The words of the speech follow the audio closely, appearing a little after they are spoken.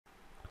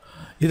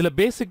இதில்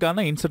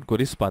பேசிக்கான insert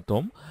queries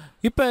பார்த்தோம்.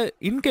 இப்போ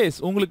இன்கேஸ்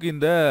உங்களுக்கு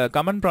இந்த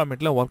கமெண்ட்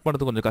ப்ராம்ப்டில் ஒர்க்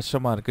பண்ணுறது கொஞ்சம்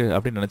கஷ்டமாக இருக்குது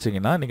அப்படின்னு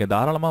நினச்சிங்கன்னா நீங்கள்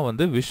தாராளமாக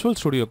வந்து விஷுவல்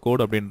ஸ்டுடியோ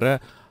கோட் அப்படின்ற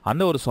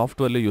அந்த ஒரு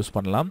சாஃப்ட்வேர்லேயே யூஸ்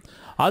பண்ணலாம்.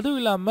 அதுவும்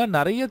இல்லாமல்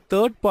நிறைய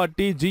தேர்ட்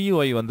பார்ட்டி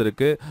GUI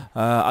வந்திருக்கு.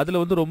 அதில்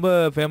வந்து ரொம்ப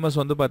ஃபேமஸ்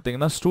வந்து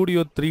பார்த்தீங்கன்னா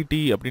ஸ்டூடியோ 3T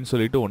அப்படின்னு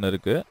சொல்லிட்டு ஒன்று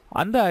இருக்குது.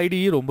 அந்த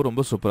ஐடியை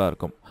ரொம்ப சூப்பராக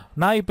இருக்கும்.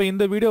 நான் இப்போ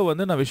இந்த வீடியோ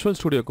வந்து நான் விஷுவல்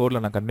ஸ்டுடியோ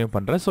கோடில் நான் கன்டினியூ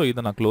பண்ணுறேன். ஸோ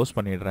இதை நான் க்ளோஸ்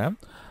பண்ணிடுறேன்.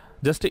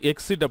 ஜஸ்ட்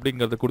எக்ஸிட்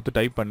அப்படிங்கிறத கொடுத்து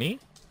டைப் பண்ணி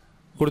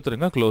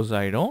கொடுத்துருங்க, க்ளோஸ்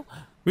ஆகிடும்.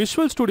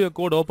 விஷுவல் ஸ்டுடியோ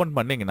கோட் ஓப்பன்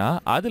பண்ணிங்கன்னா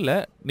அதில்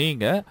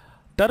நீங்கள்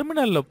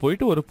டெர்மினலில்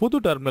போயிட்டு ஒரு புது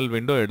டெர்மினல்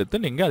விண்டோ எடுத்து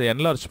நீங்கள் அதை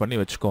என்லார்ஜ் பண்ணி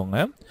வச்சுக்கோங்க.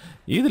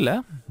 இதில்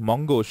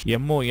மங்கோஷ்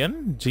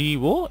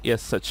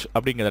MONGOSH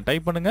அப்படிங்கிறத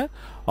டைப் பண்ணுங்கள்.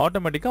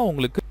 ஆட்டோமேட்டிக்காக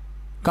உங்களுக்கு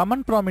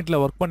கமெண்ட் ப்ராம்ப்டில்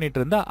ஒர்க் பண்ணிட்டு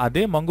இருந்தால்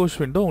அதே மங்கோஷ்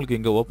விண்டோ உங்களுக்கு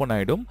இங்கே ஓப்பன்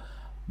ஆகிடும்.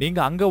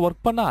 நீங்கள் அங்கே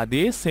ஒர்க் பண்ண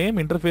அதே சேம்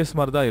இன்டர்ஃபேஸ்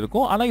மாதிரி தான்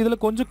இருக்கும். ஆனால்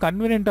இதில் கொஞ்சம்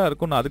கன்வீனியண்ட்டாக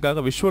இருக்கும்.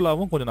 அதுக்காக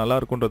விஷுவலாகவும் கொஞ்சம் நல்லா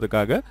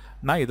இருக்குன்றதுக்காக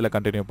நான் இதில்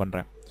கண்டினியூ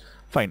பண்ணுறேன்.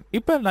 ஃபைன்.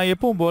 இப்போ நான்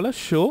எப்பவும் போல்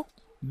ஷோ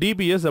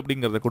DBS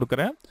அப்படிங்கிறத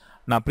கொடுக்குறேன்.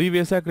 நான்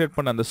ப்ரீவியஸாக க்ரியேட்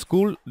பண்ண அந்த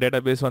ஸ்கூல்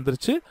டேட்டாபேஸ்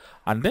வந்துருச்சு.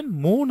 அண்ட் தென்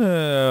 3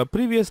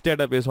 ப்ரீவியஸ்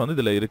டேட்டாபேஸ் வந்து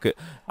இதில் இருக்குது.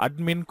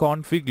 அட்மின்,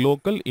 கான்ஃபிக்,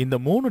 லோக்கல், இந்த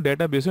 3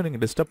 டேட்டாபேஸும்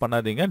நீங்கள் டிஸ்டர்ப்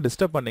பண்ணாதீங்க.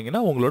 டிஸ்டர்ப்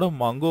பண்ணிங்கன்னா உங்களோட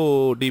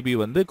MongoDB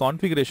வந்து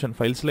கான்ஃபிகரேஷன்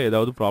ஃபைல்ஸில்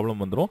ஏதாவது ப்ராப்ளம்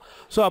வந்துடும்.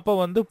 ஸோ அப்போ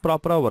வந்து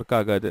ப்ராப்பராக ஒர்க்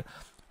ஆகாது.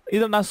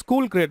 இதை நான்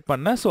ஸ்கூல் க்ரியேட்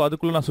பண்ணேன். ஸோ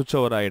அதுக்குள்ளே நான் சுவிட்ச்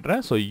ஓவர்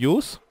ஆகிடுறேன். ஸோ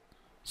யூஸ்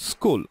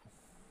ஸ்கூல்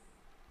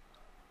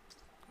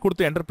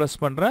கொடுத்து என்டர்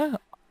ப்ரெஸ் பண்ணுறேன்.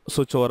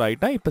 சுவிட்ச் ஓவர்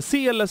ஆகிட்டேன். இப்போ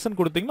CLSன்னு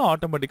கொடுத்தீங்கன்னா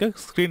ஆட்டோமேட்டிக்காக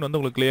ஸ்க்ரீன் வந்து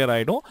உங்களுக்கு கிளியர்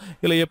ஆகிடும்.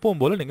 இல்லை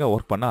எப்பவும் போல் நீங்கள்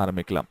ஒர்க் பண்ண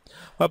ஆரம்பிக்கலாம்.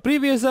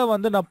 ப்ரீவியஸாக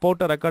வந்து நான்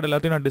போட்ட ரெக்கார்டு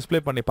எல்லாத்தையும் நான்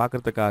டிஸ்பிளே பண்ணி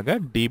பார்க்குறதுக்காக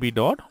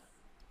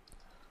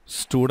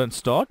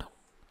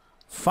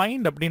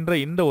db.students.find அப்படின்ற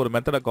இந்த ஒரு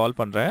மெத்தடை கால்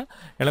பண்ணுறேன்.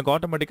 எனக்கு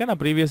ஆட்டோமேட்டிக்காக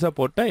நான் ப்ரீவியஸாக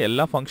போட்ட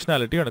எல்லா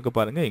ஃபங்க்ஷனாலிட்டியும் எனக்கு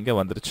பாருங்கள் இங்கே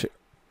வந்துருச்சு.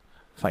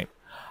 ஃபைன்.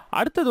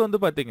 அடுத்தது வந்து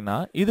பார்த்திங்கன்னா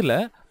இதில்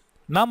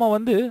நாம்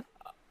வந்து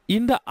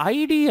இந்த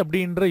ஐடி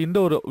அப்படின்ற இந்த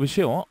ஒரு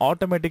விஷயம்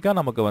ஆட்டோமேட்டிக்காக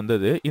நமக்கு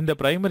வந்தது. இந்த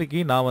ப்ரைமரிக்கு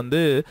நான் வந்து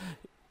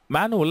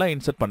மேனுவலாக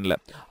இன்சர்ட் பண்ணல.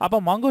 அப்போ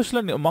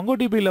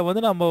MongoDBயில்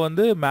வந்து நம்ம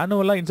வந்து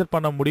மேனுவலாக இன்சர்ட்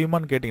பண்ண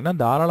முடியுமான்னு கேட்டிங்கன்னா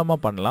தாராளமாக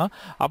பண்ணலாம்.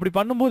 அப்படி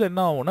பண்ணும்போது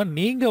என்ன ஆகும்னா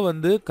நீங்கள்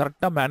வந்து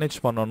கரெக்டாக மேனேஜ்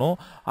பண்ணணும்.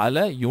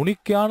 அதில்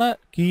யூனிக்கான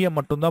கீயை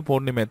மட்டும்தான்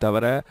போடணுமே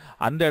தவிர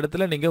அந்த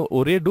இடத்துல நீங்கள்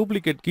ஒரே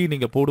டூப்ளிகேட் கீ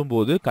நீங்கள்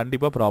போடும்போது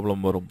கண்டிப்பாக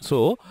ப்ராப்ளம் வரும். ஸோ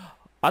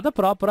அதை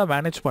ப்ராப்பராக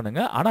மேனேஜ்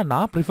பண்ணுங்கள். ஆனால்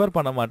நான் ப்ரிஃபர்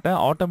பண்ண மாட்டேன்.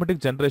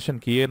 ஆட்டோமேட்டிக் ஜென்ரேஷன்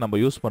கீயை நம்ம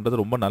யூஸ் பண்ணுறது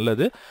ரொம்ப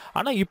நல்லது.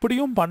 ஆனால்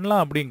இப்படியும்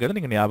பண்ணலாம் அப்படிங்கிறத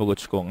நீங்கள் ஞாபகம்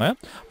வச்சுக்கோங்க.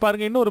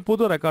 பாருங்கள், இன்னொரு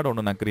புது ரெக்கார்டு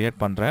ஒன்று நான் க்ரியேட்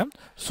பண்ணுறேன்.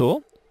 So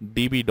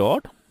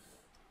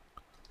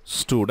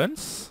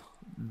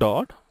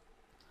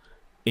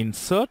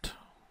db.students.insert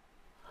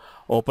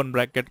open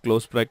bracket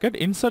close bracket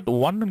insert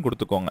 1ன்னு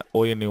கொடுத்துக்கோங்க.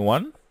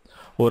 ONU1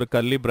 ஒரு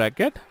கர்லி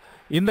ப்ராக்கெட்.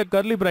 இந்த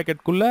கர்லி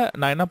ப்ராக்கெட்குள்ளே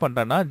நான் என்ன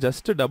பண்ணுறேன்னா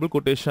ஜஸ்ட் டபுள்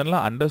கொட்டேஷனில்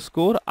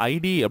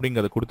 _ID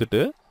அப்படிங்கிறத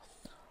கொடுத்துட்டு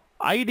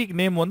ஐடிக்கு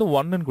நேம் வந்து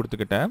 1ன்னு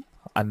கொடுத்துக்கிட்டேன்.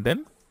 அண்ட்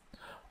தென்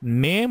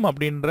நேம்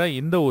அப்படின்ற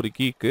இந்த ஒரு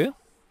கீக்கு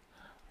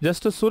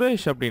ஜஸ்ட்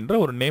சுரேஷ் அப்படின்ற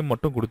ஒரு நேம்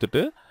மட்டும்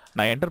கொடுத்துட்டு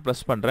நான் என்டர்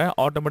ப்ரெஸ் பண்ணுறேன்.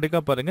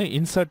 ஆட்டோமேட்டிக்காக பாருங்கள்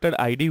இன்சர்ட்டட்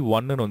ID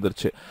 1ன்னு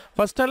வந்துருச்சு.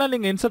 ஃபஸ்ட்டெல்லாம்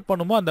நீங்கள் இன்சர்ட்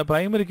பண்ணும்போது அந்த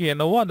ப்ரைமரிக்கு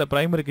என்னவோ அந்த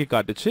ப்ரைமரிக்கு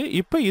காட்டுச்சு.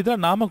 இப்போ இதை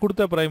நாம்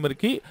கொடுத்த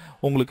ப்ரைமரிக்கு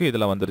உங்களுக்கு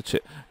இதில்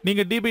வந்துருச்சு.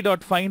 நீங்கள்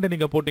db.find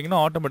நீங்கள்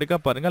போட்டிங்கன்னா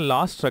ஆட்டோமேட்டிக்காக பாருங்கள்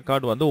லாஸ்ட்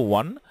ரெக்கார்டு வந்து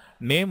 1,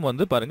 நேம்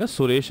வந்து பாருங்கள்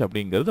சுரேஷ்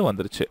அப்படிங்கிறது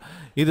வந்துருச்சு.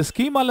 இது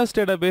ஸ்கீமாலெஸ்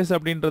டேட்டாபேஸ்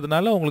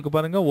அப்படின்றதுனால உங்களுக்கு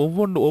பாருங்கள்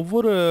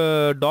ஒவ்வொரு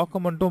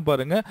டாக்குமெண்ட்டும்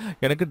பாருங்கள்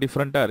எனக்கு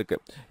டிஃப்ரெண்ட்டாக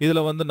இருக்குது.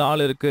 இதில் வந்து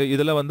 4 இருக்குது,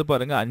 இதில் வந்து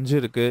பாருங்கள் 5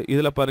 இருக்குது,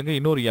 இதில் பாருங்கள்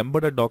இன்னொரு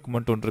எம்பெடட்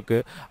டாக்குமெண்ட் ஒன்று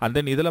இருக்குது. அண்ட்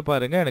தென் இதில்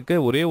பாருங்கள் எனக்கு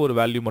ஒரே ஒரு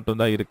வேல்யூ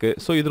மட்டும்தான் இருக்குது.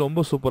 ஸோ இது ரொம்ப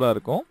சூப்பராக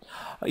இருக்கும்.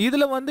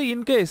 இதில் வந்து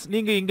இன்கேஸ்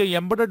நீங்கள் இங்கே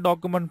எம்பெடட்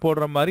டாக்குமெண்ட்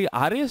போடுற மாதிரி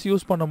அரேஸ்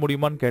யூஸ் பண்ண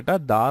முடியுமான்னு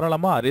கேட்டால்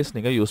தாராளமாக அரேஸ்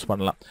நீங்கள் யூஸ்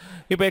பண்ணலாம்.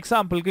 இப்போ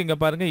எக்ஸாம்பிளுக்கு இங்கே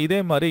பாருங்கள் இதே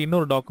மாதிரி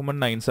இன்னொரு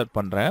டாக்குமெண்ட் நான் இன்சர்ட்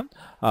பண்ணுறேன்.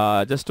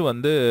 ஜஸ்ட்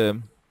வந்து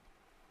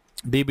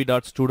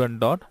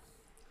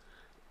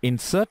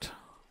db.student.insert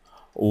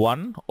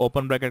 1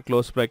 open bracket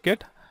close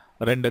bracket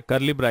 2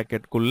 curly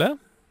ப்ராக்கெட்குள்ள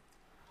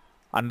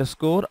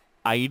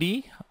 _ID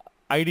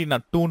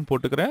நான் 2ன்னு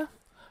போட்டுக்கிறேன்.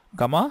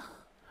 கமா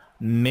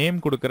நேம்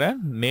கொடுக்குறேன்.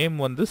 நேம்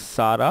வந்து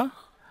சாரா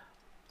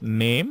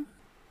name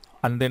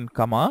and then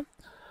comma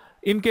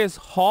in case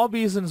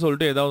ஹாபீஸ்ன்னு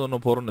சொல்லிட்டு ஏதாவது ஒன்று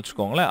போகிறோம்னு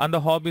வச்சுக்கோங்களேன். அந்த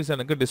ஹாபீஸ்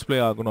எனக்கு டிஸ்பிளே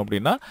ஆகணும்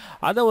அப்படின்னா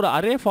அதை ஒரு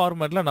அரே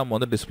ஃபார்மேட்டில் நம்ம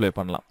வந்து டிஸ்பிளே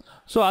பண்ணலாம்.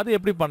 ஸோ அது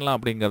எப்படி பண்ணலாம்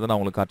அப்படிங்கிறத நான்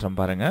உங்களுக்கு காட்டுறேன்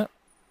பாருங்கள்.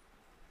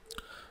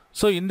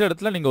 ஸோ இந்த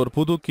இடத்துல நீங்கள் ஒரு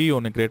புது கீ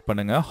ஒன்று க்ரியேட்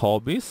பண்ணுங்கள்.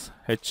 ஹாபீஸ்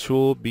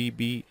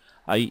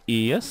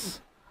HOBBIES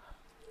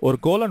ஒரு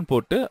கோலன்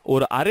போட்டு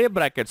ஒரு அரே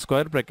ப்ராக்கெட்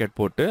ஸ்கொயர் ப்ராக்கெட்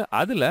போட்டு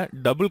அதில்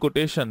double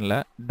கொட்டேஷனில்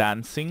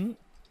dancing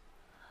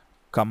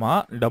comma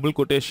double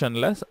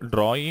கொட்டேஷனில்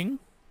drawing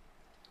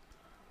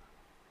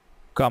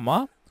comma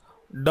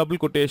double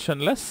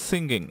கொட்டேஷனில்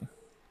singing.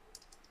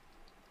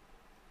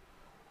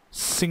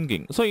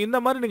 So இந்த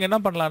மாதிரி நீங்கள் என்ன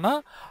பண்ணலான்னா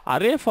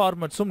அரே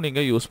ஃபார்மேட்ஸும்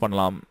நீங்கள் யூஸ்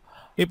பண்ணலாம்.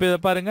 இப்போ இதை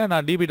பாருங்கள்,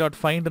 நான்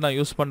db.find நான்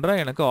யூஸ் பண்ணுறேன்.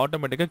 எனக்கு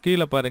ஆட்டோமேட்டிக்காக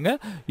கீழே பாருங்கள்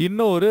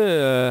இன்னொரு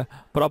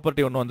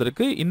ப்ராப்பர்ட்டி ஒன்று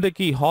வந்திருக்கு. இந்த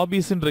கீ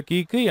ஹாபீஸ்ன்ற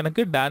கீக்கு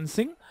எனக்கு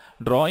டான்சிங்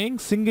drawing,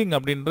 singing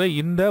அப்படின்ற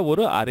இந்த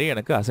ஒரு அரே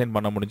எனக்கு அசைன்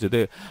பண்ண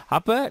முடிஞ்சது.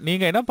 அப்போ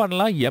நீங்கள் என்ன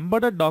பண்ணலாம்,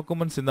 embedded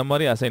documents இந்த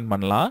மாதிரி அசைன்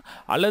பண்ணலாம்,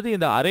 அல்லது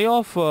இந்த அரே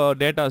ஆஃப்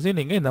டேட்டாஸையும்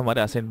நீங்கள் இந்த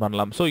மாதிரி அசைன்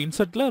பண்ணலாம். ஸோ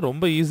இன்சர்ட்டில்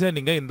ரொம்ப ஈஸியாக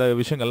நீங்கள் இந்த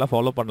விஷயங்கள்லாம்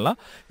ஃபாலோ பண்ணலாம்.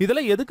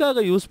 இதெல்லாம்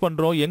எதுக்காக யூஸ்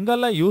பண்ணுறோம்,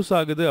 எங்கெல்லாம் யூஸ்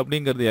ஆகுது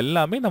அப்படிங்கிறது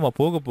எல்லாமே நம்ம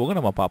போக போக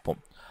நம்ம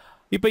பார்ப்போம்.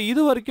 இப்போ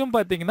இது வரைக்கும்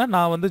பார்த்தீங்கன்னா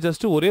நான் வந்து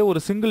ஜஸ்ட் ஒரே ஒரு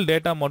சிங்கிள்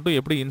டேட்டா மட்டும்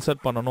எப்படி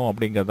இன்சர்ட் பண்ணணும்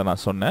அப்படிங்கிறத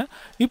நான் சொன்னேன்.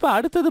 இப்போ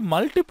அடுத்தது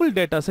மல்டிபிள்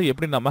டேட்டாஸை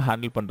எப்படி நம்ம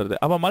ஹேண்டில் பண்ணுறது,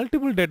 அப்போ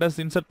மல்டிபிள்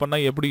டேட்டாஸ் இன்சர்ட்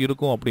பண்ணால் எப்படி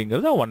இருக்கும்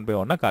அப்படிங்கிறத ஒன்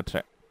பை ஒன்னாக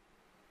காட்டுறேன்.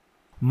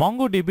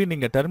 MongoDB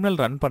நீங்கள் டெர்மினல்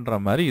ரன் பண்ணுற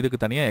மாதிரி இதுக்கு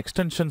தனியாக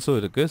எக்ஸ்டென்ஷன்ஸும்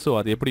இருக்குது. ஸோ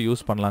அது எப்படி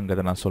யூஸ்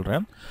பண்ணலாங்கிறத நான்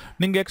சொல்கிறேன்.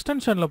 நீங்கள்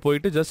எக்ஸ்டென்ஷனில்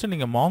போயிட்டு ஜஸ்ட்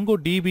நீங்கள்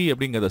MongoDB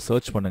அப்படிங்கிறத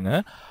சர்ச்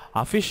பண்ணுங்கள்.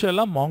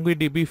 அஃபிஷியலாக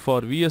MongoDB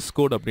ஃபார் VS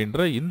Code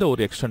அப்படின்ற இந்த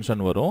ஒரு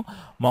எக்ஸ்டென்ஷன் வரும்.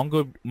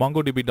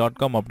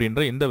 MongoDB.com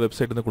அப்படின்ற இந்த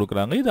வெப்சைட் வந்து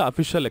கொடுக்குறாங்க. இது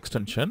அஃபிஷியல்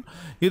எக்ஸ்டென்ஷன்.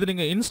 இது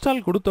நீங்கள்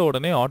இன்ஸ்டால் கொடுத்த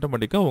உடனே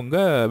ஆட்டோமேட்டிக்காக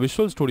உங்கள்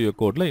விஷுவல் ஸ்டுடியோ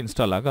கோடில்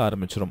இன்ஸ்டால் ஆக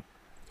ஆரம்பிச்சிடும்.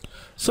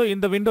 ஸோ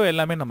இந்த விண்டோ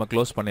எல்லாமே நம்ம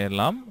க்ளோஸ்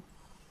பண்ணிடலாம்.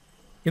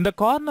 இந்த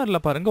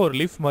கார்னரில் பாருங்கள் ஒரு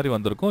லீஃப் மாதிரி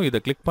வந்திருக்கும். இதை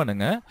கிளிக்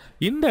பண்ணுங்கள்.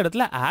 இந்த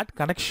இடத்துல ஆட்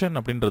கனெக்ஷன்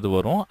அப்படின்றது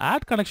வரும்.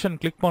 ஆட் கனெக்ஷன்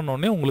கிளிக்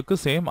பண்ணோடனே உங்களுக்கு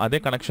சேம் அதே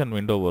கனெக்ஷன்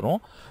விண்டோ வரும்.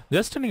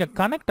 ஜஸ்ட் நீங்கள்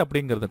கனெக்ட்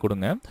அப்படிங்கிறத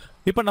கொடுங்க.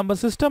 இப்போ நம்ம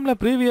சிஸ்டமில்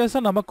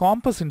ப்ரீவியஸாக நம்ம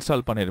காம்பஸ்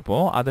இன்ஸ்டால்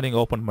பண்ணியிருப்போம். அதை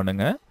நீங்கள் ஓப்பன்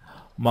பண்ணுங்கள்.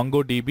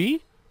 MongoDB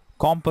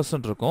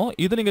காம்பஸ்ன்னு இருக்கும்.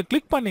 இது நீங்கள்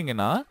கிளிக்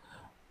பண்ணிங்கன்னா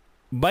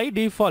பை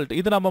டிஃபால்ட்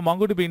இது நம்ம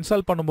MongoDB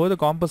இன்ஸ்டால் பண்ணும்போது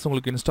காம்பஸ்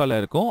உங்களுக்கு இன்ஸ்டால்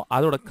ஆகிருக்கும்.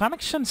 அதோட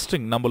கனெக்ஷன்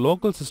ஸ்ட்ரிங் நம்ம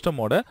லோக்கல்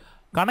சிஸ்டமோட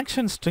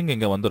கனெக்ஷன் ஸ்ட்ரிங்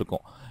இங்கே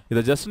வந்திருக்கும்.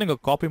 இதை ஜஸ்ட் நீங்கள்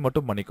காப்பி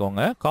மட்டும்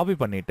பண்ணிக்கோங்க. காப்பி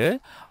பண்ணிவிட்டு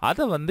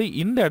அதை வந்து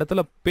இந்த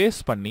இடத்துல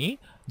பேஸ்ட் பண்ணி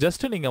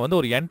ஜஸ்ட் நீங்கள் வந்து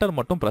ஒரு என்டர்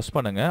மட்டும் ப்ரெஸ்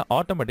பண்ணுங்கள்.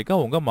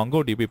 ஆட்டோமேட்டிக்காக உங்கள்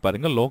MongoDB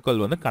பாருங்கள்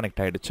லோக்கல் வந்து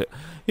கனெக்ட் ஆகிடுச்சு.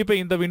 இப்போ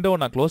இந்த விண்டோவை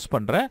நான் க்ளோஸ்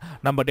பண்ணுறேன்.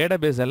 நம்ம டேட்டா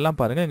பேஸ் எல்லாம்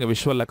பாருங்கள் இங்கே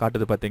விஷுவலில்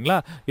காட்டுது பார்த்தீங்களா.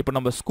 இப்போ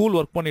நம்ம ஸ்கூல்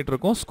ஒர்க் பண்ணிகிட்டு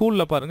இருக்கோம்.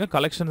 ஸ்கூலில் பாருங்கள்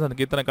கலெக்ஷன்ஸ்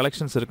எனக்கு இத்தனை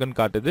கலெக்ஷன்ஸ் இருக்குன்னு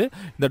காட்டுது.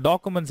 இந்த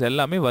டாக்குமெண்ட்ஸ்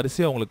எல்லாமே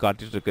வரிசையாக உங்களுக்கு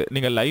காட்டிட்டு இருக்கு.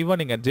 நீங்கள் லைவாக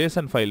நீங்கள்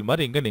JSON ஃபைல்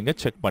மாதிரி இங்கே நீங்கள்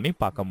செக் பண்ணி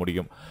பார்க்க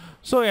முடியும்.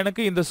 ஸோ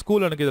எனக்கு இந்த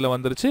ஸ்கூல் எனக்கு இதில்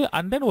வந்துருச்சு.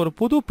 அண்ட் தென் ஒரு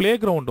புது பிளே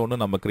கிரவுண்ட் ஒன்று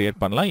நம்ம கிரியேட்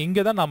பண்ணலாம்.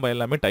 இங்கே தான் நம்ம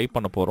எல்லாமே டைப்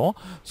பண்ண போகிறோம்.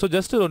 ஸோ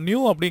ஜஸ்ட் ஒரு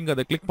நியூ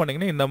அப்படிங்கிறத கிளிக்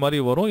பண்ணிங்கன்னா இந்த மாதிரி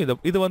வரும்.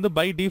 இது வந்து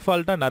பை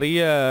டிஃபால்ட்டாக நிறைய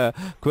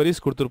queries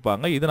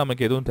கொடுத்துருப்பாங்க. இது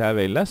நமக்கு எதுவும்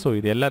தேவையில்லை. ஸோ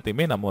இது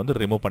எல்லாத்தையுமே நம்ம வந்து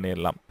ரிமூவ்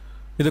பண்ணிடலாம்.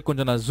 இதை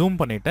கொஞ்சம் நான் ஜூம்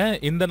பண்ணிட்டேன்.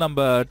 இந்த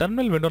நம்ம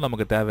டெர்மினல் விண்டோ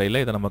நமக்கு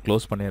தேவையில்லை. இதை நம்ம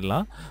க்ளோஸ்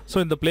பண்ணிடலாம். ஸோ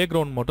இந்த பிளே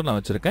கிரவுண்ட் மட்டும் நான்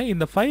வச்சுருக்கேன்.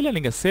 இந்த ஃபைலை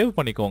நீங்கள் சேவ்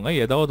பண்ணிக்கோங்க.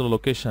 ஏதாவது ஒரு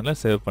லொக்கேஷனில்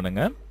சேவ்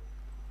பண்ணுங்கள்.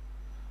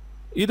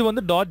 இது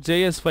வந்து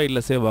 .js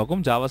ஃபைலில் சேவ்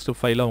ஆகும். JavaScript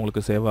ஃபைலில்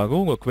உங்களுக்கு சேவ்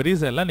ஆகும். உங்கள்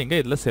queries எல்லாம் நீங்கள்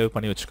இதில் சேவ்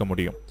பண்ணி வச்சுக்க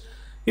முடியும்.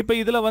 இப்போ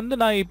இதில் வந்து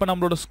நான் இப்போ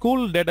நம்மளோட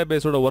ஸ்கூல் டேட்டா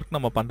பேஸோட ஒர்க்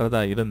நம்ம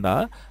பண்ணுறதா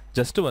இருந்தால்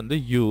ஜஸ்ட்டு வந்து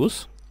யூஸ்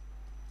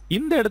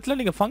இந்த இடத்துல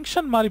நீங்கள்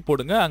ஃபங்க்ஷன் மாதிரி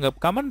போடுங்க. அங்கே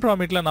கமெண்ட்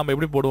ப்ராமிட்டில் நம்ம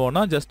எப்படி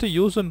போடுவோம்னா ஜஸ்ட்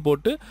யூஸ்ன்னு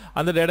போட்டு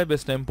அந்த டேட்டா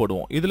பேஸ் நேம்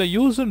போடுவோம். இதில்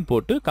யூஸ்ன்னு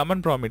போட்டு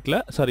கமெண்ட் ப்ராமிட்டில்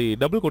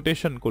டபுள்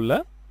கொட்டேஷனுக்குள்ளே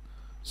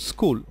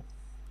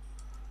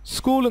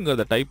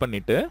ஸ்கூலுங்கிறத டைப்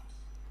பண்ணிவிட்டு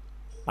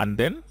அண்ட்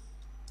தென்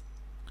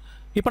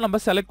இப்போ நம்ம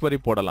செலக்ட் query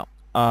போடலாம்.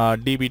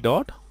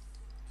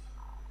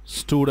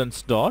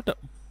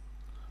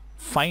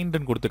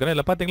 db.students.findன்னு கொடுத்துக்கிறேன்.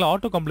 இல்லை பார்த்தீங்களா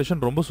ஆட்டோ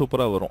கம்ப்ளீஷன் ரொம்ப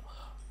சூப்பராக வரும்.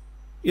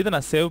 இதை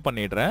நான் சேவ்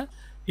பண்ணிடுறேன்.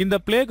 இந்த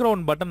பிளே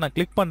கிரவுண்ட் பட்டன் நான்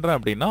கிளிக் பண்ணுறேன்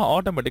அப்படின்னா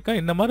ஆட்டோமேட்டிக்காக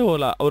இந்த மாதிரி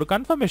ஒரு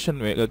கன்ஃபர்மேஷன்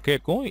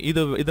கேட்கும்.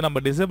 இது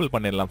நம்ம டிசேபிள்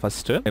பண்ணிடலாம்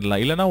ஃபஸ்ட்டு.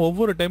 இல்லைனா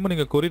ஒவ்வொரு டைமும்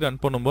நீங்கள் கொரி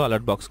ரன் பண்ணும்போது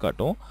அலர்ட் பாக்ஸ்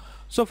காட்டும்.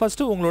 ஸோ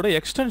ஃபஸ்ட்டு உங்களோட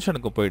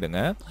எக்ஸ்டென்ஷனுக்கு போயிடுங்க.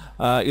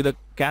 இதை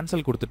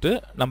கேன்சல் கொடுத்துட்டு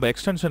நம்ம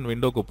எக்ஸ்டென்ஷன்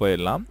விண்டோக்கு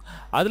போயிடலாம்.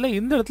 அதில்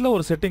இந்த இடத்துல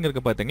ஒரு செட்டிங்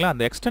இருக்குது பார்த்தீங்களா,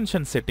 அந்த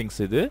எக்ஸ்டென்ஷன் செட்டிங்ஸ்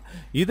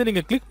இது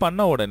நீங்கள் கிளிக்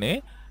பண்ண உடனே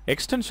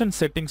எக்ஸ்டென்ஷன்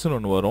செட்டிங்ஸ்னு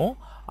ஒன்று வரும்.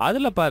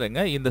 அதில்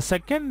பாருங்கள் இந்த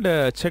செகண்ட்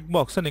செக்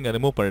பாக்ஸை நீங்கள்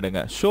ரிமூவ்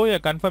பண்ணிவிடுங்க. ஷோ எ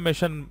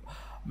கன்ஃபர்மேஷன்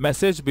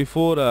மெசேஜ்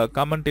பிஃபோர்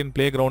கமெண்ட் இன்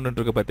பிளே கிரவுண்ட்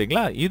இருக்கு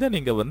பார்த்தீங்களா, இதை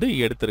நீங்கள் வந்து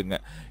எடுத்துருங்க.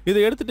 இதை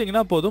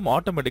எடுத்துட்டிங்கன்னா போதும்,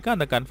 ஆட்டோமேட்டிக்காக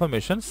அந்த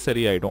கன்ஃபர்மேஷன்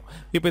சரியாயிடும்.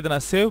 இப்போ இதை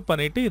நான் சேவ்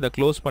பண்ணிவிட்டு இதை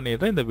க்ளோஸ்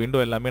பண்ணிடுறேன். இந்த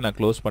விண்டோ எல்லாமே நான்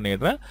க்ளோஸ்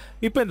பண்ணிடுறேன்.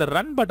 இப்போ இந்த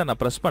ரன் பட்டனை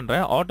ப்ரெஸ்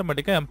பண்ணுறேன்.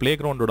 ஆட்டோமேட்டிக்காக என் பிளே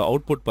கிரவுண்டோட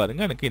அவுட்புட்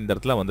பாருங்கள் எனக்கு இந்த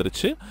இடத்துல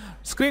வந்துருச்சு.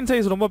 ஸ்க்ரீன்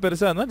சைஸ் ரொம்ப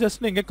பெருசாக இருந்தால்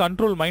ஜஸ்ட் நீங்கள்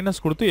கண்ட்ரோல்-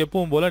 கொடுத்து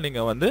எப்பவும் போல்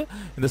நீங்கள் வந்து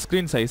இந்த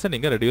ஸ்க்ரீன் சைஸை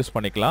நீங்கள் ரெடியூஸ்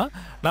பண்ணிக்கலாம்.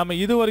 நம்ம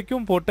இது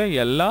வரைக்கும் போட்ட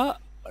எல்லா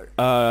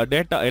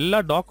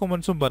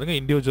டாக்குமெண்ட்ஸும் பாருங்கள்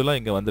இண்டிவிஜுவலாக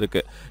இங்கே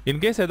வந்திருக்கு.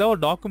 இன்கேஸ் ஏதாவது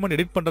டாக்குமெண்ட்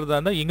எடிட் பண்ணுறதா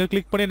இருந்தால் இங்கே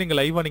கிளிக் பண்ணி நீங்கள்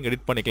லைவாக நீங்கள்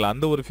எடிட் பண்ணிக்கலாம்.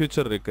 அந்த ஒரு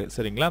ஃபியூச்சர் இருக்குது,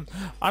 சரிங்களா.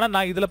 ஆனால்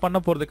நான் இதில் பண்ண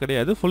போகிறது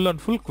கிடையாது. ஃபுல்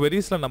அண்ட் ஃபுல்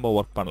queriesல நம்ம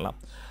ஒர்க் பண்ணலாம்.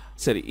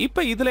 சரி,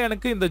 இப்போ இதில்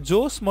எனக்கு இந்த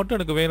ஜோஸ் மட்டும்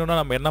எனக்கு வேணும்னா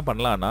நம்ம என்ன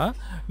பண்ணலாம்னா,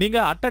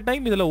 நீங்கள் அட் அ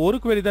டைம் இதில் ஒரு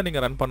query தான்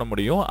நீங்கள் ரன் பண்ண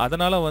முடியும்.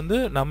 அதனால் வந்து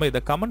நம்ம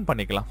இதை கமெண்ட்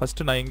பண்ணிக்கலாம்.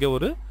 ஃபஸ்ட்டு நான் இங்கே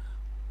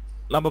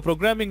நம்ம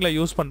ப்ரோக்ராமிங்கில்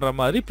யூஸ் பண்ணுற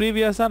மாதிரி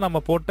ப்ரீவியஸாக நம்ம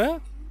போட்ட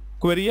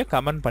queryயை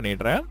கமெண்ட்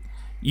பண்ணிடுறேன்.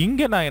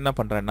 இங்கே நான் என்ன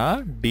பண்ணுறேன்னா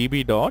db.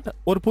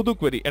 ஒரு புது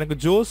query எனக்கு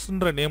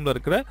ஜோஸ்ன்ற நேமில்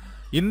இருக்கிற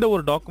இந்த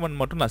ஒரு டாக்குமெண்ட்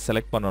மட்டும் நான்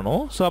செலக்ட்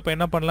பண்ணணும். ஸோ அப்போ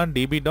என்ன பண்ணலாம்,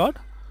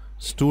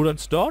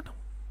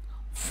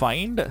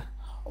 db.students.find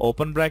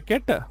ஓப்பன்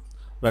ப்ராக்கெட்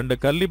 2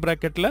 கர்லி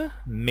ப்ராக்கெட்டில்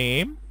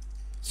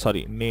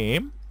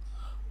நேம்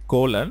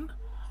கோலன்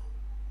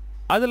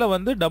அதில்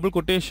வந்து டபுள்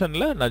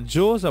கொட்டேஷனில் நான்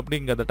ஜோஸ்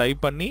அப்படிங்கிறத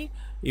டைப் பண்ணி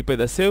இப்போ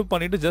இதை சேவ்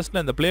பண்ணிவிட்டு ஜஸ்ட்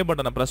நான் இந்த ப்ளே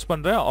பட்டனை ப்ரெஸ்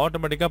பண்ணுறேன்.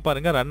 ஆட்டோமேட்டிக்காக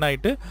பாருங்கள் ரன்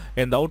ஆகிட்டு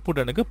இந்த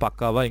அவுட்புட் எனக்கு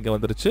பக்காவாக இங்கே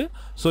வந்துருச்சு.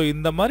 ஸோ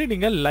இந்த மாதிரி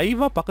நீங்கள்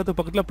லைவாக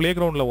பக்கத்தில் ப்ளே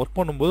கிரவுண்டில் ஒர்க்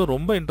பண்ணும்போது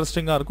ரொம்ப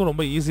இன்ட்ரெஸ்டிங்காக இருக்கும்.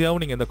 ரொம்ப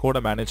ஈஸியாகவும் நீங்கள் இந்த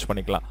கோடை மேனேஜ்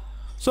பண்ணிக்கலாம்.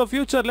 ஸோ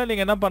ஃபியூச்சரில்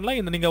நீங்கள் என்ன பண்ணலாம்,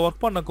 இந்த நீங்கள்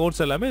ஒர்க் பண்ண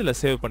கோட்ஸ் எல்லாமே இதில்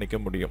சேவ் பண்ணிக்க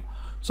முடியும்.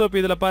 ஸோ இப்போ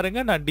இதில்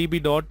பாருங்கள், நான்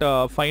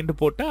db.find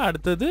போட்டேன்.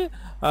 அடுத்தது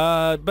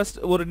பெஸ்ட்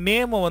ஒரு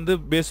நேமை வந்து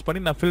பேஸ் பண்ணி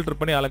நான் ஃபில்டர்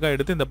பண்ணி அழகாக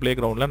எடுத்து இந்த ப்ளே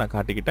கிரவுண்டில் நான்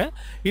காட்டிக்கிட்டேன்.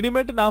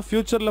 இனிமேட்டு நான்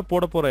ஃபியூச்சரில்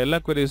போட போகிற எல்லா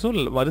queries-உம்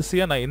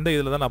வரிசையாக நான் இந்த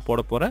இதில் தான் நான்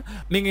போட போகிறேன்.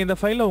 நீங்கள் இந்த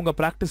ஃபைலை உங்கள்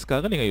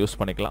ப்ராக்டிஸ்க்காக நீங்கள் யூஸ்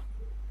பண்ணிக்கலாம்.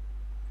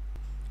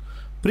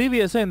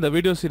 ப்ரீவியஸாக இந்த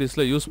வீடியோ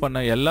சீரிஸில் யூஸ் பண்ண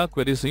எல்லா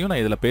queries-ஐயும்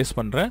நான் இதில் பேஸ்ட்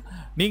பண்ணுறேன்.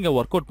 நீங்கள்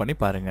ஒர்க் அவுட் பண்ணி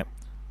பாருங்கள்.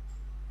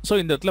 ஸோ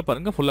இந்த இடத்துல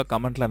பாருங்கள், ஃபுல்லாக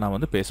கமெண்ட்டில் நான்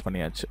வந்து பேஸ்ட்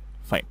பண்ணியாச்சு.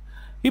 ஃபைன்.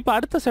 இப்போ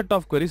அடுத்த செட்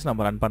ஆஃப் queries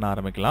நம்ம ரன் பண்ண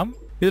ஆரம்பிக்கலாம்.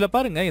 இதில்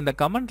பாருங்கள், இந்த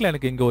கமெண்ட்டில்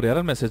எனக்கு இங்கே ஒரு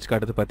எரர் மெசேஜ்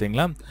காட்டுது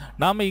பார்த்தீங்களா.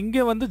 நாம்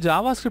இங்கே வந்து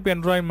ஜாவாஸ்கிரிப்ட்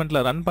என்வாயன்மெண்ட்டில்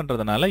ரன்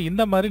பண்ணுறதுனால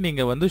இந்த மாதிரி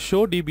நீங்கள் வந்து ஷோ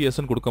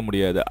டிபிஎஸ்ன்னு கொடுக்க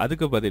முடியாது.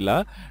 அதுக்கு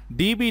பதிலாக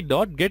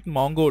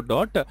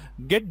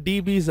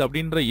db.getmongo.getDBs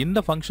அப்படின்ற இந்த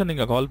ஃபங்க்ஷன்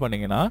நீங்கள் கால்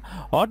பண்ணிங்கன்னா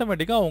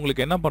ஆட்டோமேட்டிக்காக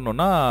உங்களுக்கு என்ன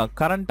பண்ணணும்னா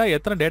கரண்ட்டாக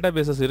எத்தனை டேட்டா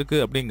பேசஸ்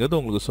இருக்குது அப்படிங்கிறது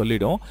உங்களுக்கு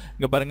சொல்லிடும்.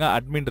 இங்கே பாருங்கள்,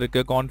 அட்மின்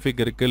இருக்குது,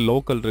 கான்ஃபிக் இருக்குது,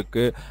 லோக்கல்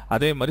இருக்குது,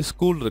 அதே மாதிரி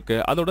ஸ்கூல்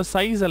இருக்குது. அதோட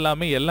சைஸ்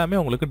எல்லாமே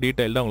உங்களுக்கு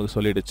டீட்டெயில்டாக உங்களுக்கு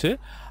சொல்லிடுச்சு.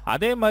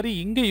 அதே மாதிரி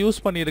இங்கே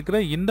யூஸ் பண்ணியிருக்கிற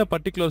இந்த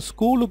பர்டிகுலர்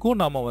ஸ்கூலுக்கும்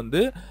நம்ம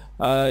வந்து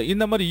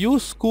இந்த மாதிரி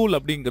யூஸ் ஸ்கூல்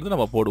அப்படிங்கிறது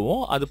நம்ம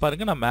போடுவோம். அது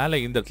பாருங்கள், நான் மேலே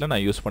இந்த இடத்துல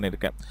நான் யூஸ்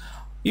பண்ணியிருக்கேன்.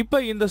 இப்போ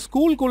இந்த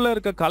ஸ்கூலுக்குள்ளே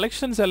இருக்க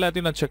கலெக்ஷன்ஸ்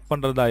எல்லாத்தையும் நான் செக்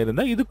பண்ணுறதா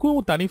இருந்தால் இதுக்கும்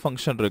தனி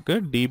ஃபங்க்ஷன்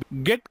இருக்குது.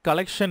 get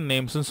collection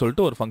namesன்னு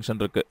சொல்லிட்டு ஒரு ஃபங்க்ஷன்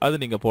இருக்குது. அது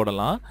நீங்கள்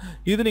போடலாம்.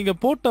 இது நீங்கள்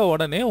போட்ட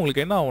உடனே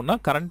உங்களுக்கு என்ன ஆகும்னா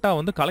கரண்ட்டாக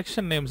வந்து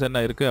கலெக்ஷன் நேம்ஸ்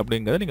என்ன இருக்குது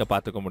அப்படிங்கிறத நீங்கள்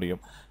பார்த்துக்க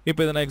முடியும்.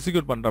 இப்போ இதை நான்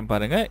எக்ஸிக்யூட் பண்ணுறேன்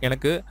பாருங்கள்.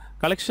 எனக்கு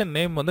கலெக்ஷன்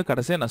நேம் வந்து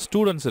கடைசியாக நான்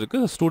ஸ்டூடெண்ட்ஸ்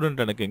இருக்குது,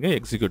 ஸ்டூடெண்ட் எனக்கு இங்கே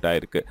எக்ஸிக்யூட்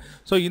ஆகிருக்கு.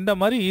 ஸோ இந்த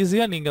மாதிரி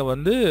ஈஸியாக நீங்கள்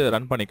வந்து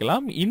ரன்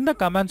பண்ணிக்கலாம். இந்த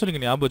கமெண்ட்ஸும்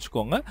நீங்கள் ஞாபகம்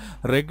வச்சுக்கோங்க.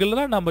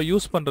 ரெகுலராக நம்ம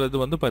யூஸ் பண்ணுறது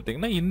வந்து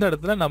பார்த்தீங்கன்னா இந்த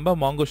இடத்துல நம்ம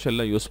மாங்கோ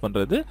ஷெல்ல யூஸ்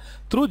பண்ணுறது,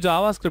 த்ரூ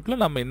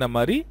ஜாவாஸ்கிரிப்டில் நம்ம இந்த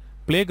மாதிரி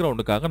ப்ளே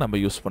கிரவுண்டுக்காக நம்ம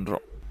யூஸ்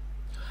பண்ணுறோம்.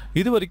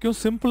 இது வரைக்கும்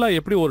சிம்பிளாக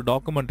எப்படி ஒரு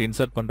டாக்குமெண்ட்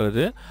இன்சர்ட்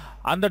பண்ணுறது,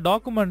 அந்த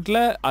டாக்குமெண்ட்டில்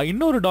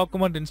இன்னொரு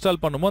டாக்குமெண்ட் இன்ஸ்டால்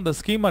பண்ணும்போது அந்த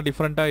ஸ்கீமா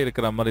டிஃப்ரெண்ட்டாக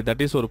இருக்கிற மாதிரி,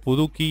 தட் இஸ் ஒரு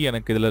புது கீ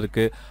எனக்கு இதில்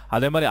இருக்குது.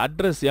 அதே மாதிரி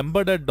அட்ரஸ்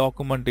எம்பெடட்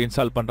டாக்குமெண்ட்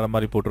இன்ஸ்டால் பண்ணுற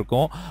மாதிரி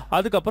போட்டிருக்கோம்.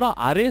 அதுக்கப்புறம்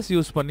அரேஸ்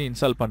யூஸ் பண்ணி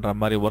இன்ஸ்டால் பண்ணுற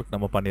மாதிரி ஒர்க்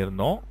நம்ம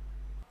பண்ணியிருந்தோம்.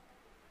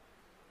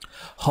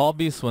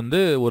 ஹாபீஸ்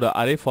வந்து ஒரு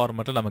அரே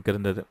ஃபார்மேட்டில் நமக்கு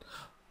இருந்தது.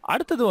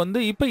 அடுத்தது வந்து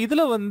இப்போ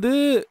இதில் வந்து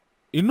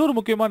இன்னொரு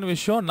முக்கியமான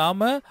விஷயம்,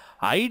 நாம்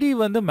ஐடி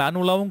வந்து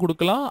மேனுவலாகவும்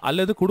கொடுக்கலாம்,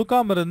 அல்லது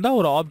கொடுக்காம இருந்தால்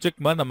ஒரு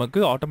ஆப்ஜெக்ட் மாதிரி நமக்கு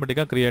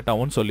ஆட்டோமேட்டிக்காக க்ரியேட்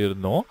ஆகும்னு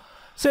சொல்லியிருந்தோம்.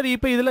 சரி,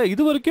 இப்போ இதில்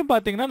இது வரைக்கும்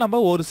பார்த்தீங்கன்னா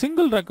நம்ம ஒரு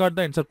சிங்கிள் ரெக்கார்ட்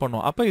தான் இன்சர்ட்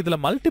பண்ணுவோம். அப்போ இதில்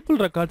மல்டிபிள்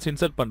ரெக்கார்ட்ஸ்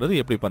இன்சர்ட் பண்ணுறது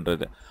எப்படி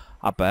பண்ணுறது?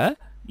 அப்போ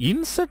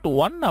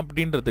insert1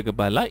 அப்படின்றதுக்கு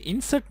பதிலாக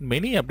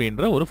insertMany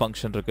அப்படின்ற ஒரு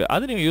ஃபங்க்ஷன் இருக்குது.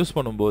 அது நீங்கள் யூஸ்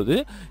பண்ணும்போது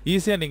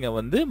ஈஸியாக நீங்கள்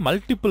வந்து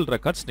மல்டிபிள்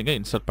ரெக்கார்ட்ஸ் நீங்கள்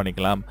இன்சர்ட்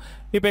பண்ணிக்கலாம்.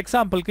 இப்போ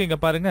எக்ஸாம்பிளுக்கு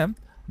இங்கே பாருங்கள்,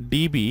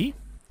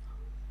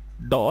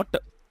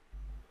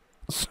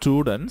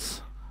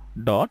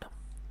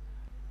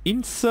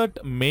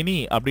 db.students.insertMany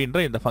அப்படின்ற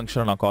இந்த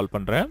ஃபங்க்ஷனை நான் கால்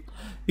பண்ணுறேன்.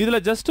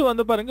 இதில் ஜஸ்ட்டு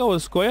வந்து பாருங்கள், ஒரு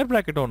ஸ்கொயர்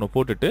ப்ராக்கெட் ஒன்று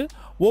போட்டுட்டு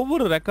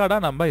ஒவ்வொரு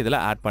ரெக்கார்டாக நம்ம இதில்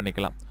ஆட்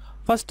பண்ணிக்கலாம்.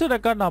 ஃபஸ்ட்டு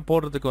ரெக்கார்ட் நான்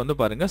போடுறதுக்கு வந்து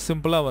பாருங்கள்,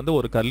 சிம்பிளாக வந்து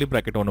ஒரு கர்லி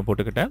ப்ராக்கெட் ஒன்று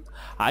போட்டுக்கிட்டேன்.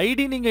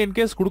 ஐடி நீங்கள்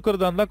இன்கேஸ்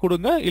கொடுக்குறதா இருந்தால்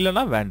கொடுங்க,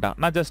 இல்லைனா வேண்டாம்.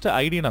 நான் ஜஸ்ட்டு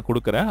ஐடி நான்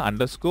கொடுக்குறேன்,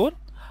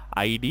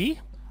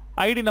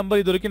 ஐடி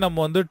நம்பர் இது வரைக்கும்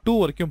நம்ம வந்து 2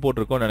 வரைக்கும்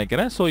போட்டிருக்கோம்னு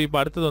நினைக்கிறேன். ஸோ இப்போ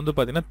அடுத்தது வந்து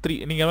பார்த்தீங்கன்னா 3.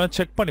 நீங்கள் வேணால்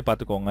செக் பண்ணி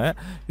பார்த்துக்கோங்க.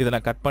 இதை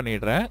நான் கட்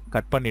பண்ணிடுறேன்.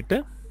 கட் பண்ணிவிட்டு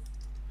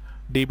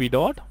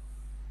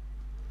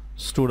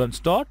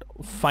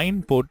db.students.find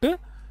போட்டு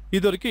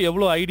இது வரைக்கும்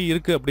எவ்வளோ ஐடி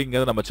இருக்குது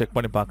அப்படிங்கிறத நம்ம செக்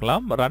பண்ணி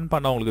பார்க்கலாம். ரன்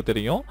பண்ணால் உங்களுக்கு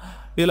தெரியும்.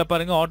 இதில்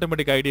பாருங்கள்,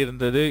 ஆட்டோமேட்டிக் ஐடி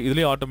இருந்தது,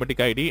 இதுலேயும்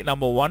ஆட்டோமேட்டிக் ஐடி.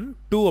 நம்ம 1,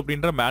 2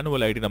 அப்படின்ற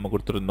மேனுவல் ஐடி நம்ம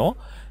கொடுத்துருந்தோம்.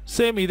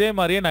 சேம் இதே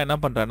மாதிரியே நான் என்ன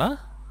பண்ணுறேன்னா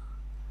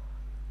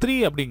 3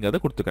 அப்படிங்கிறத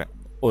கொடுத்துக்கிறேன்.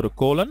 ஒரு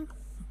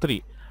 :3.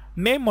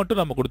 நேம் மட்டும்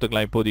நம்ம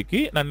கொடுத்துக்கலாம். இப்போதைக்கு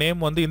நான்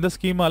நேம் வந்து இந்த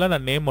ஸ்கீமாவில்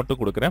நான் நேம் மட்டும்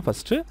கொடுக்குறேன்.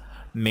 ஃபஸ்ட்டு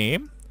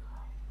நேம்,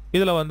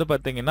 இதில் வந்து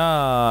பார்த்தீங்கன்னா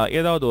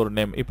ஏதாவது ஒரு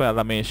நேம், இப்போ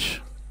ரமேஷ்.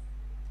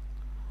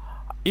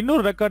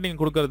 இன்னொரு ரெக்கார்ட்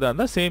நீங்கள் கொடுக்குறதா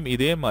இருந்தால் சேம்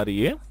இதே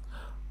மாதிரியே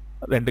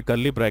 2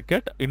 கர்லி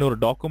ப்ராக்கெட், இன்னொரு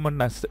டாக்குமெண்ட்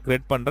நான்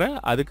கிரியேட் பண்ணுறேன்.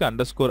 அதுக்கு _id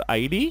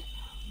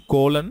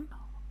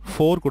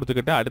 :4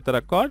 கொடுத்துக்கிட்டேன். அடுத்த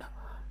ரெக்கார்ட்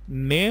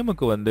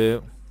நேமுக்கு வந்து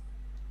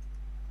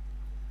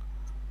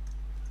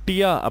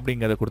டியா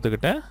அப்படிங்கிறத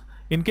கொடுத்துக்கிட்டேன்.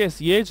 இன்கேஸ்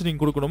ஏஜ்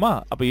நீங்கள் கொடுக்கணுமா,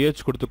 அப்போ ஏஜ்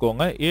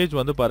கொடுத்துக்கோங்க. ஏஜ்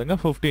வந்து பாருங்கள்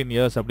 15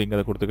 இயர்ஸ்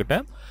அப்படிங்கிறத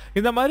கொடுத்துக்கிட்டேன்.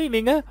 இந்த மாதிரி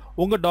நீங்கள்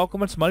உங்கள்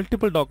டாக்குமெண்ட்ஸ்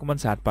மல்டிபிள்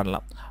டாக்குமெண்ட்ஸ் ஆட்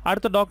பண்ணலாம்.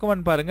 அடுத்த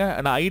டாக்குமெண்ட் பாருங்கள்,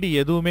 நான் ஐடி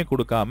எதுவுமே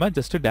கொடுக்காம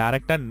ஜஸ்ட்டு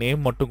டேரெக்டாக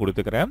நேம் மட்டும்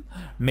கொடுத்துக்கிறேன்.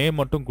 நேம்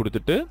மட்டும்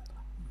கொடுத்துட்டு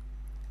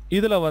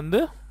இதில் வந்து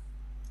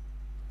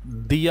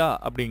தியா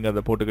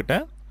அப்படிங்கிறத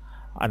போட்டுக்கிட்டேன்.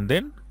 அண்ட்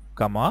தென்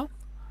கமா,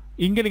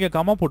 இங்கே நீங்கள்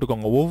கமா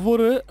போட்டுக்கோங்க.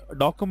 ஒவ்வொரு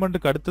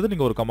டாக்குமெண்ட்டுக்கு அடுத்தது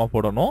நீங்கள் ஒரு கமா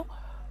போடணும்.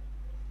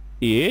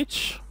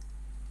 ஏஜ்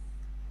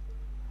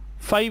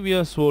 5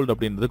 years old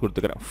அப்படின்றது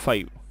கொடுத்துக்கிறேன்.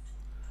 5.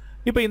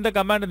 இப்போ இந்த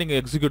கமாண்டை நீங்கள்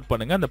எக்ஸிக்யூட்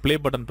பண்ணுங்கள். அந்த ப்ளே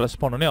பட்டன் ப்ரெஸ்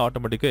பண்ணோன்னே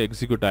ஆட்டோமேட்டிக்காக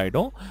எக்ஸிக்யூட்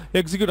ஆகிடும்.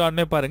 எக்ஸிக்யூட்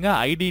ஆனே பாருங்கள்,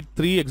 ஐடி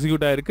 3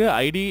 எக்ஸிக்யூட் ஆகிருக்கு,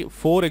 ஐடி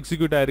 4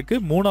 எக்ஸிக்யூட் ஆகிருக்கு,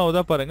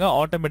 3ஆவதாக பாருங்கள்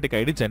ஆட்டோமேட்டிக்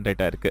ஐடி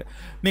ஜென்ரேட் ஆகிருக்கு.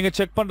 நீங்கள்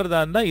செக் பண்ணுறதா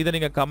இருந்தால் இதை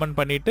நீங்கள் கமெண்ட்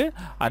பண்ணிவிட்டு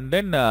அண்ட்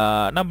தென்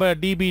நம்ம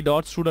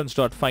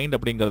db.students.find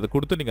அப்படிங்கிறத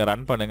கொடுத்து நீங்கள்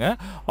ரன் பண்ணுங்கள்.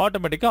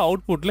 ஆட்டோமேட்டிக்காக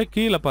அவுட்புட்டில்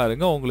கீழே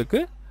பாருங்கள்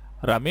உங்களுக்கு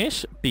ரமேஷ்,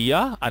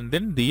 டியா அண்ட்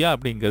தென் தியா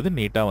அப்படிங்கிறது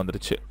நீட்டாக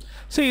வந்துருச்சு.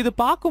 சரி, இது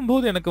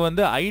பார்க்கும்போது எனக்கு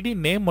வந்து ஐடி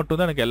நேம் மட்டும்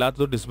தான் எனக்கு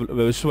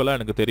எல்லாத்துக்கும் விஷுவலாக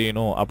எனக்கு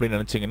தெரியணும் அப்படின்னு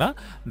நினச்சிங்கன்னா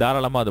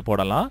தாராளமாக அது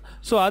போடலாம்.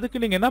 ஸோ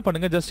அதுக்கு நீங்கள் என்ன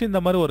பண்ணுங்கள், ஜஸ்ட்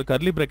இந்த மாதிரி ஒரு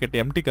curly bracket,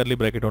 empty curly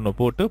bracket ஒன்று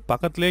போட்டு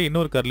பக்கத்துலேயே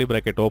இன்னொரு கர்லி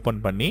ப்ராக்கெட்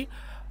ஓப்பன் பண்ணி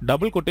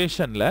டபுள்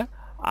கொட்டேஷனில்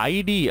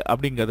ஐடி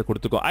அப்படிங்கிறது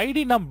கொடுத்துக்கோ.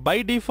 ஐடி நான் பை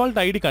டிஃபால்ட்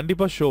ஐடி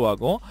கண்டிப்பாக ஷோ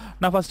ஆகும்.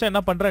 நான் ஃபஸ்ட்டு என்ன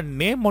பண்ணுறேன்,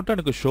 நேம் மட்டும்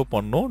எனக்கு ஷோ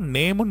பண்ணணும்.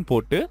 நேமுன்னு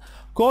போட்டு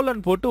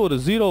கோலன் போட்டு ஒரு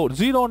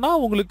 0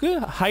 உங்களுக்கு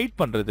ஹைட்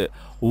பண்ணுறது,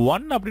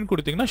 1 அப்படின்னு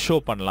கொடுத்தீங்கன்னா ஷோ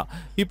பண்ணலாம்.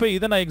 இப்போ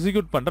இதை நான்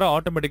எக்ஸிக்யூட் பண்ணுறேன்.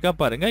 ஆட்டோமேட்டிக்காக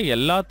பாருங்கள்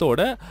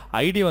எல்லாத்தோட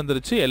ஐடி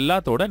வந்துருச்சு,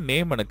 எல்லாத்தோட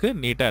நேம் எனக்கு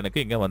நீட்டாக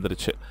எனக்கு இங்கே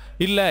வந்துருச்சு.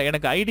 இல்லை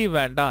எனக்கு ஐடி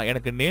வேண்டாம்,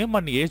 எனக்கு நேம்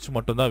அண்ட் ஏஜ்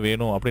மட்டும்தான்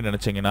வேணும் அப்படின்னு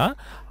நினச்சிங்கன்னா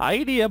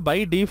ஐடியை பை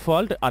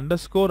டிஃபால்ட்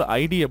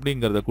 _id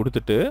அப்படிங்கிறத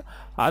கொடுத்துட்டு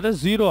அதை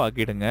 0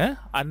 ஆக்கிடுங்க.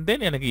 அண்ட்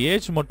தென் எனக்கு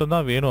ஏஜ்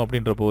மட்டும்தான் வேணும்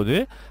அப்படின்ற போது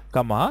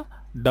கமா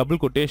டபுள்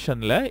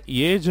கொட்டேஷனில்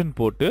ஏஜ்ன்னு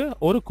போட்டு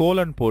ஒரு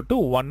கோலன் போட்டு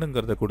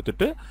 1ங்கிறத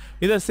கொடுத்துட்டு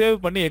இதை சேவ்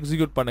பண்ணி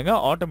எக்ஸிக்யூட் பண்ணுங்கள்.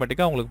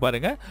 ஆட்டோமேட்டிக்காக உங்களுக்கு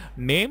பாருங்கள்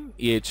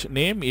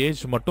நேம்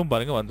ஏஜ் மட்டும்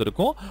பாருங்கள்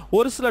வந்திருக்கும்.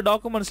 ஒரு சில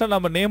டாக்குமெண்ட்ஸில்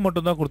நம்ம நேம்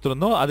மட்டும் தான்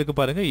கொடுத்துருந்தோம், அதுக்கு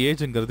பாருங்கள்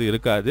ஏஜுங்கிறது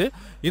இருக்காது.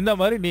 இந்த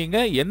மாதிரி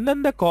நீங்கள்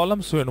எந்தெந்த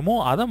காலம்ஸ் வேணுமோ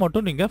அதை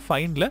மட்டும் நீங்கள்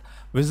ஃபைண்டில்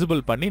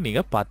விசிபிள் பண்ணி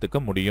நீங்கள் பார்த்துக்க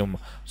முடியும்.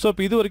 ஸோ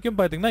இப்போ இது வரைக்கும்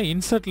பார்த்தீங்கன்னா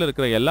இன்சர்ட்டில்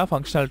இருக்கிற எல்லா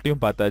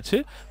ஃபங்க்ஷனாலிட்டியும் பார்த்தாச்சு.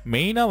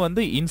 மெயினாக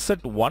வந்து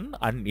insert1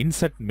 அண்ட்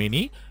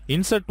insertMany.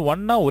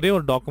 insert1னா ஒரே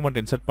ஒரு டாக்குமெண்ட்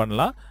இன்சர்ட் பண்ணலாம்.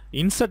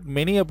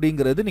 insertMany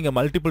அப்படிங்கிறது நீங்கள்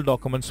மல்டிபிள்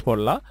டாக்குமெண்ட்ஸ்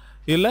போடலாம்.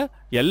 இல்லை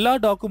எல்லா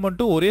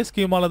டாக்குமெண்ட்டும் ஒரே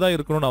ஸ்கீமாவில் தான்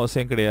இருக்கணும்னு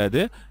அவசியம்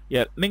கிடையாது.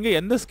 நீங்கள்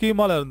எந்த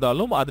ஸ்கீமாவில்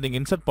இருந்தாலும் அது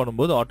நீங்கள் இன்சர்ட்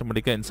பண்ணும்போது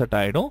ஆட்டோமேட்டிக்காக இன்சர்ட்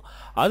ஆகிடும்.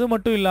 அது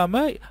மட்டும்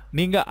இல்லாமல்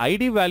நீங்கள்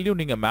ஐடி வேல்யூ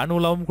நீங்கள்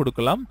மேனுவலாகவும்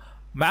கொடுக்கலாம்.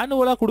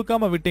 மேனுவலாக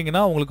கொடுக்காம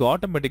விட்டிங்கன்னா உங்களுக்கு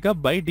ஆட்டோமேட்டிக்காக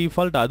பை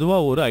டிஃபால்ட்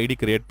அதுவாக ஒரு ஐடி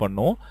கிரியேட்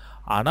பண்ணும்.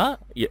 ஆனால்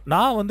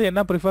நான் வந்து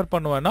என்ன ப்ரிஃபர்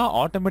பண்ணுவேன்னா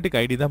ஆட்டோமேட்டிக்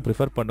ஐடி தான்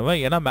ப்ரிஃபர் பண்ணுவேன்.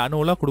 ஏன்னா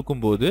மேனுவலாக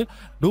கொடுக்கும்போது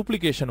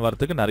டூப்ளிகேஷன்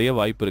வரதுக்கு நிறைய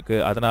வாய்ப்பு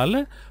இருக்குது. அதனால்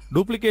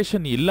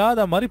டூப்ளிகேஷன்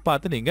இல்லாத மாதிரி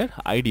பார்த்து நீங்கள்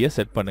ஐடியை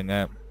செட்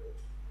பண்ணுங்கள்.